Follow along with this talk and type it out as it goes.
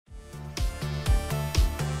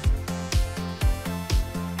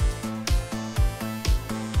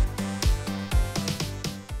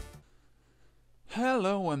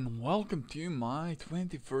Hello and welcome to my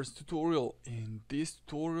 21st tutorial. In this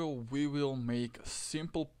tutorial we will make a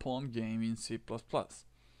simple Pong game in C++.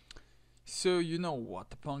 So you know what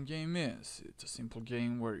the Pong game is. It's a simple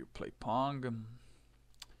game where you play Pong.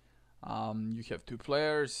 You have two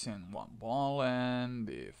players and one ball, and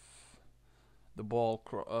if the ball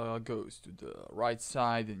goes to the right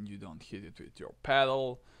side and you don't hit it with your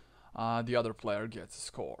paddle, the other player gets a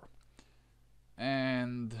score.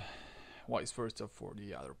 And vice versa for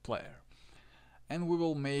the other player. And we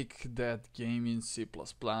will make that game in C++,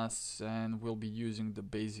 and we'll be using the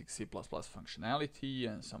basic C++ functionality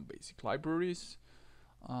and some basic libraries.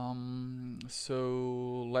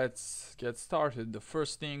 So let's get started. The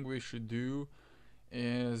first thing we should do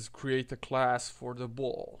is create a class for the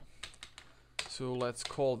ball. So let's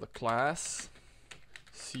call the class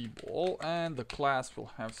cBall, and the class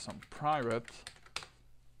will have some private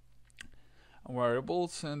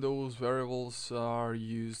variables, and those variables are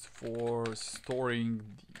used for storing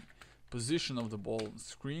the position of the ball on the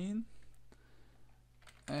screen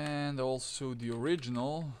and also the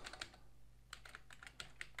original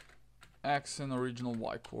x and original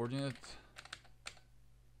y coordinate.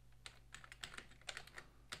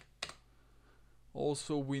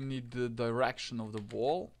 Also we need the direction of the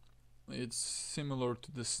ball. It's similar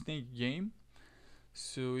to the snake game.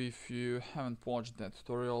 So if you haven't watched that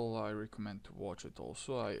tutorial, I recommend to watch it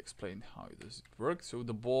also. I explained how does it work. So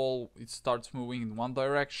the ball, it starts moving in one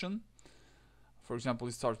direction. For example,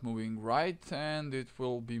 it starts moving right, and it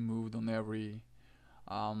will be moved on every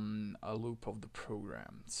a loop of the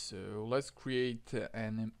program. So let's create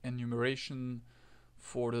an enumeration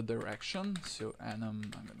for the direction. So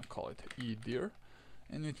enum, I'm gonna call it edir,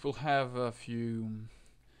 and it will have a few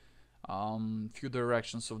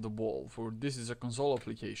directions of the ball. For this is a console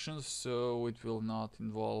application, so it will not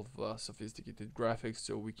involve sophisticated graphics,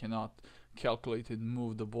 so we cannot calculate and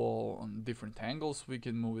move the ball on different angles. We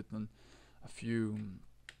can move it on a few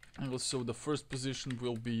angles. So the first position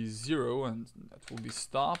will be 0, and that will be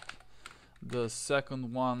stop. The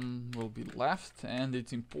second one will be left, and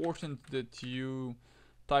it's important that you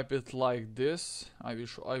type it like this. I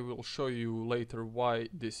will show you later why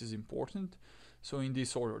this is important. So in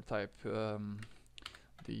this order, type the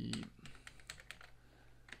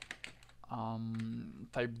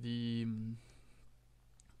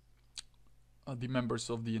members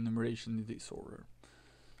of the enumeration in this order.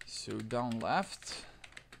 So down left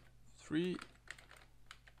 3,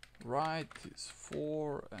 right is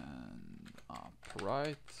 4, and up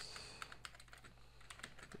right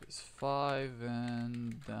is 5,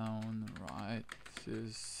 and down right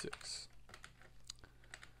is 6.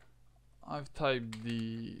 I've typed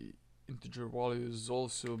the integer values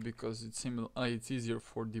also because it's easier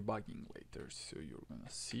for debugging later, so you're gonna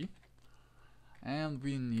see. And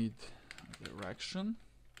we need a direction.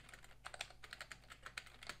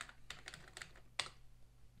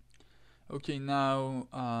 Okay, now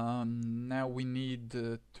we need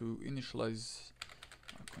to initialize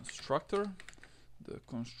a constructor. The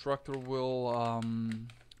constructor will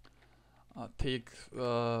take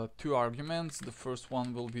 2 arguments. The first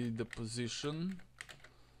one will be the position,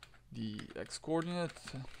 the x coordinate,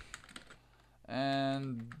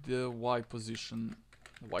 and the y position,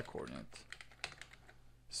 the y coordinate.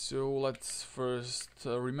 So let's first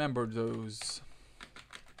remember those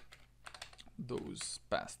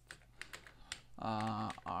past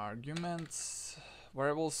arguments,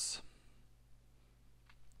 variables.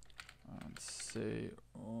 And say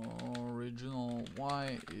original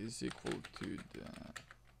y is equal to the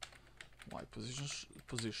y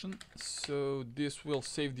position. So this will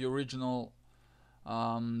save the original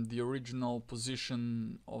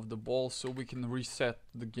position of the ball, so we can reset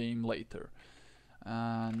the game later.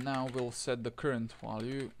 Now we'll set the current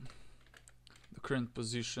value, the current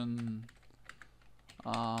position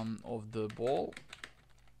of the ball.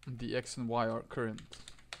 The x and y are current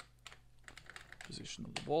position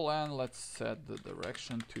of the ball, and let's set the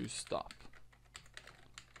direction to stop.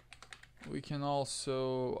 We can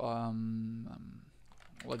also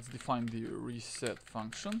let's define the reset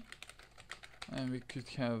function, and we could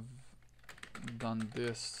have done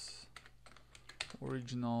this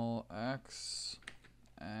original x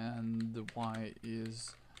and the y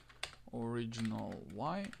is original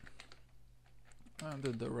y, and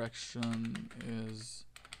the direction is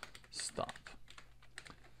stop.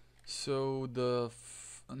 So the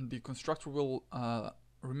constructor will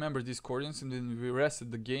remember these coordinates, and when we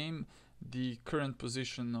reset the game, the current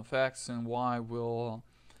position of x and y will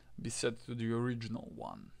be set to the original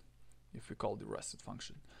one if we call the reset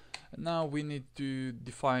function. And now we need to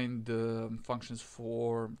define the functions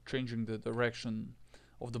for changing the direction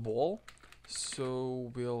of the ball.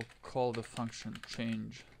 So we'll call the function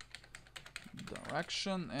change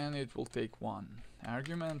direction, and it will take one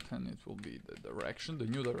argument, and it will be the direction, the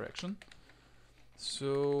new direction.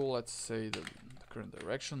 So let's say that the current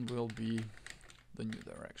direction will be the new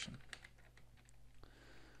direction.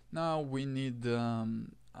 Now we need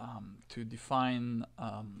to define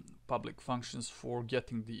public functions for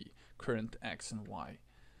getting the current x and y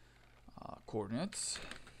coordinates.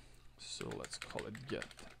 So let's call it get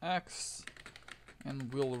x,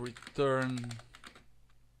 and we'll return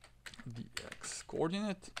the x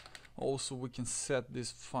coordinate. Also, we can set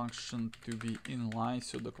this function to be inline,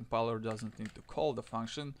 so the compiler doesn't need to call the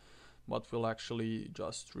function, but will actually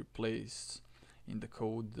just replace in the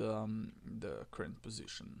code the current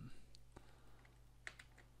position.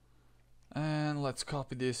 And let's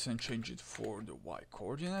copy this and change it for the y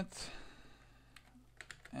coordinate.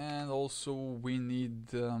 And also we need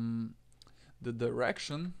the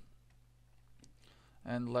direction,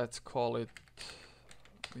 and let's call it,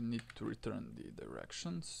 we need to return the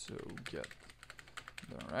direction, so get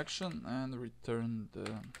direction and return the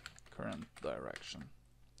current direction.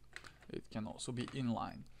 It can also be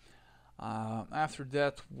inline. After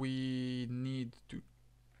that we need to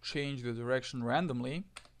change the direction randomly,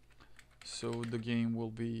 so the game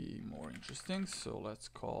will be more interesting. So let's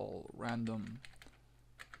call random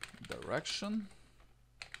direction,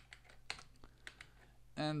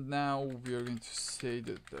 and now we are going to say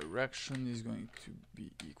that direction is going to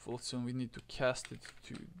be equal, so we need to cast it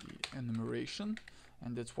to the enumeration,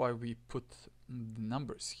 and that's why we put the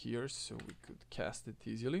numbers here, so we could cast it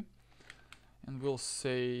easily. And we'll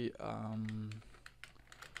say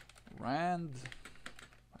rand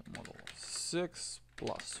model 6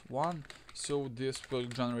 plus 1, so this will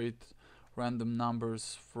generate random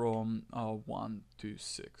numbers from 1 to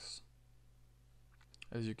 6.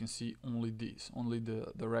 As you can see, only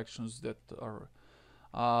the directions that are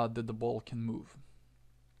that the ball can move.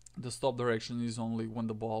 The stop direction is only when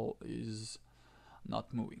the ball is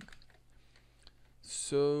not moving.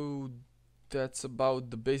 So that's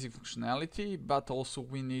about the basic functionality, but also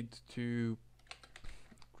we need to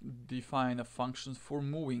define a function for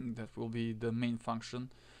moving that will be the main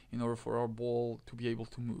function in order for our ball to be able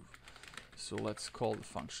to move. So let's call the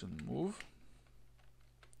function move.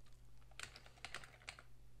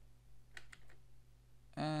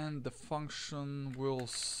 And the function will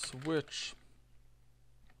switch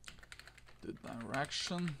the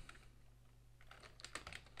direction,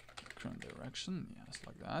 current direction, yes,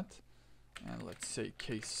 like that. And let's say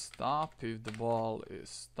case stop. If the ball is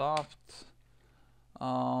stopped,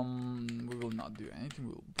 we will not do anything.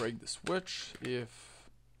 We'll break the switch. If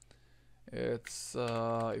it's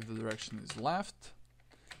if the direction is left,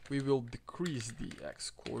 we will decrease the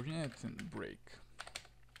x coordinate and break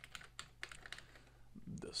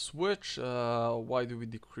the switch. Why do we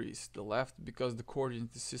decrease the left? Because the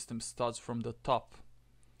coordinate system starts from the top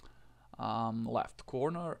left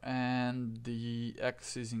corner, and the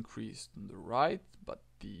x is increased on the right, but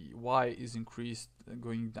the y is increased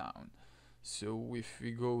going down. So if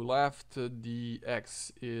we go left, the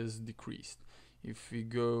x is decreased. If we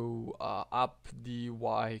go up, the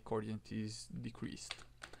y coordinate is decreased.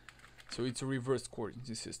 So it's a reverse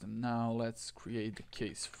coordinate system. Now let's create the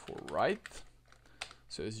case for right.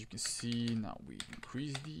 So as you can see, now we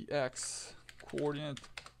increase the x coordinate,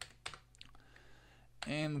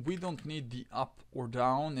 and we don't need the up or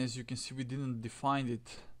down. As you can see, we didn't define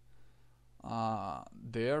it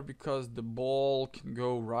there, because the ball can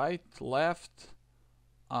go right, left,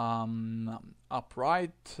 up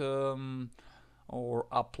right, or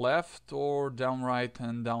up left, or down right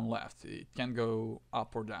and down left. It can go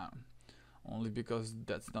up or down, only because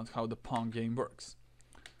that's not how the Pong game works.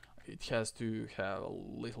 It has to have a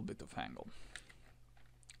little bit of angle.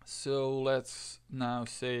 So let's now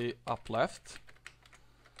say up left,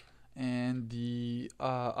 and the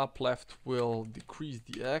up left will decrease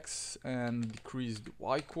the x and decrease the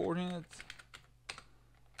y coordinate.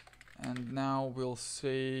 And now we'll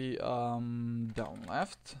say down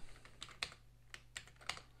left,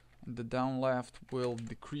 and the down left will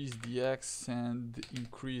decrease the x and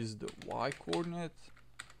increase the y coordinate.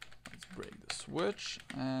 Let's break the switch,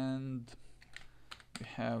 and we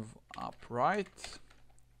have upright.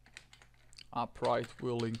 Upright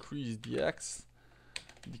will increase the x,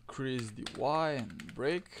 decrease the y, and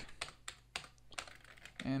break.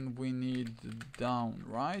 And we need the down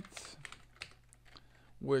right,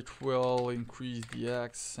 which will increase the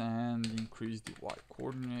x and increase the y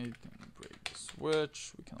coordinate, and break the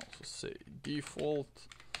switch. We can also say default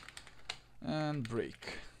and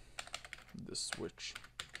break the switch.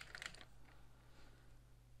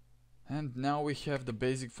 And now we have the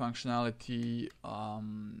basic functionality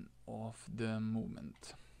of the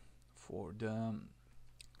movement for the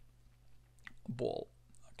ball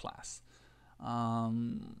class.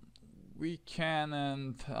 We can,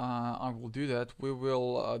 and I will do that, we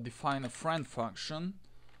will define a friend function.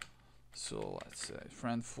 So let's say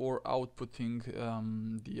friend for outputting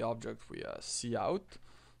the object via cout.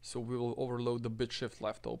 So we will overload the bit shift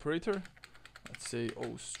left operator. Let's say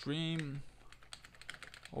ostream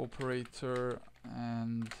operator,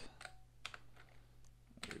 and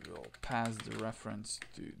we will pass the reference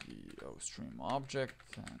to the ostream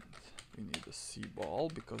object, and we need a cball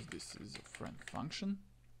because this is a friend function.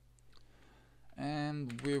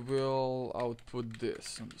 And we will output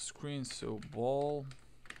this on the screen, so ball.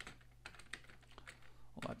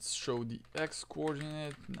 Let's show the x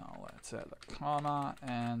coordinate. Now let's add a comma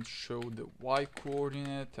and show the y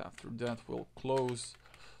coordinate. After that we'll close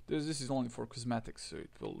this. This is only for cosmetics, so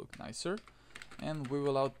it will look nicer. And we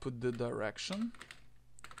will output the direction.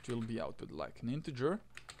 It will be output like an integer.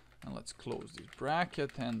 And let's close this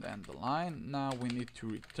bracket and end the line. Now we need to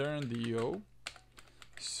return the O,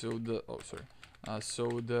 so the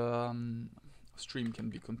stream can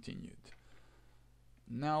be continued.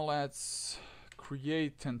 Now let's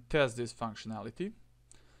create and test this functionality.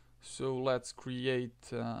 So let's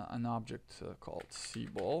create an object called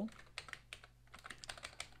cball.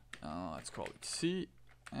 Let's call it C,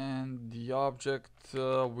 and the object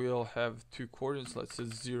will have two coordinates. Let's say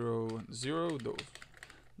 0 and 0.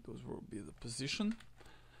 Those will be the position.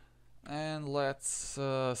 And let's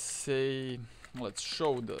let's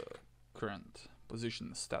show the current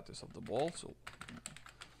position status of the ball. So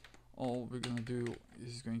all we're gonna do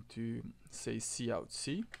is going to say cout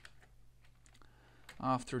C.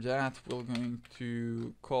 After that we're going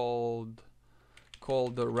to call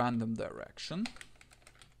the random direction.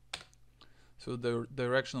 So the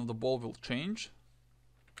direction of the ball will change,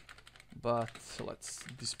 but let's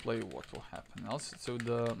display what will happen else. So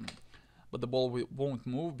but the ball won't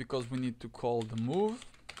move because we need to call the move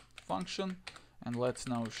function. And let's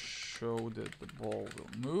now show that the ball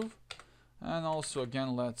will move. And also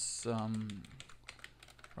again, let's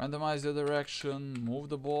randomize the direction, move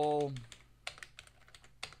the ball,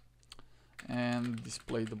 and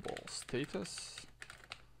display the ball status.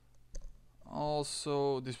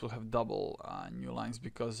 Also, this will have double new lines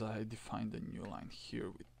because I defined a new line here,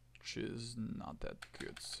 which is not that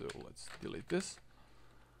good. So let's delete this.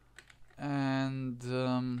 And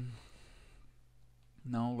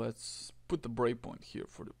now let's put the breakpoint here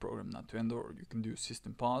for the program not to end, or you can do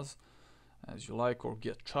system pause as you like, or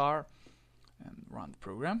get char and run the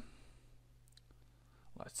program.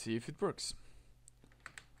 Let's see if it works.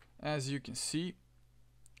 As you can see,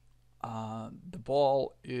 the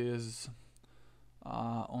ball is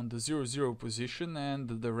on the 0, 0 position and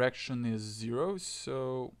the direction is 0.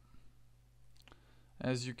 So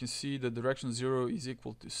as you can see, the direction 0 is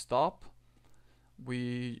equal to stop.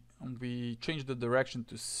 We changed the direction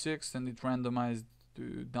to 6 and it randomized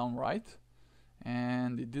to down right,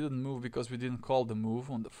 and it didn't move because we didn't call the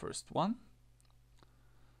move on the first one.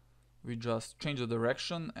 We just changed the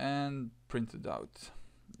direction and printed out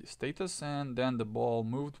the status, and then the ball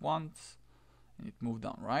moved once and it moved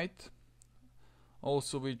down right.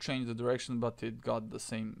 Also we changed the direction, but it got the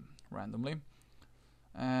same randomly,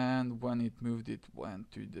 and when it moved it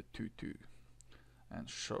went to the 2 2 and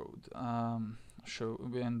showed and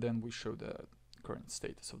then we show the current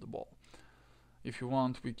status of the ball. If you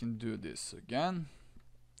want, we can do this again.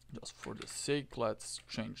 Just for the sake, let's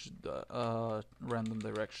change the random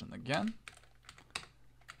direction again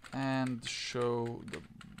and show the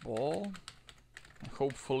ball. And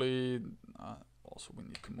hopefully, also we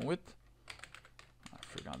need to move it. I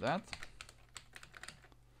forgot that.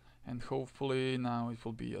 And hopefully now it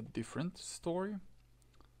will be a different story.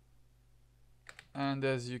 And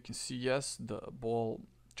as you can see, yes, the ball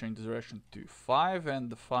changed the direction to 5, and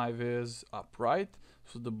the 5 is upright.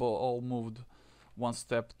 So the ball moved one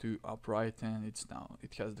step to upright, and it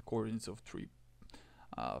has the coordinates of 3.1.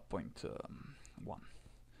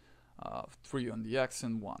 3 on the x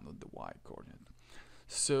and 1 on the y coordinate.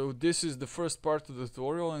 So this is the first part of the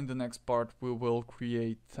tutorial. In the next part we will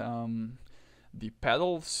create the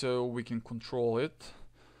pedal so we can control it.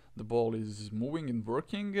 The ball is moving and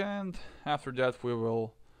working, and after that we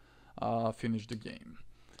will finish the game.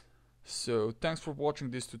 So thanks for watching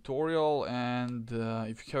this tutorial, and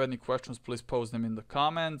if you have any questions, please post them in the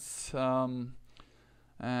comments. And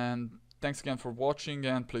thanks again for watching,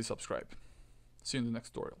 and please subscribe. See you in the next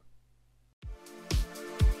tutorial.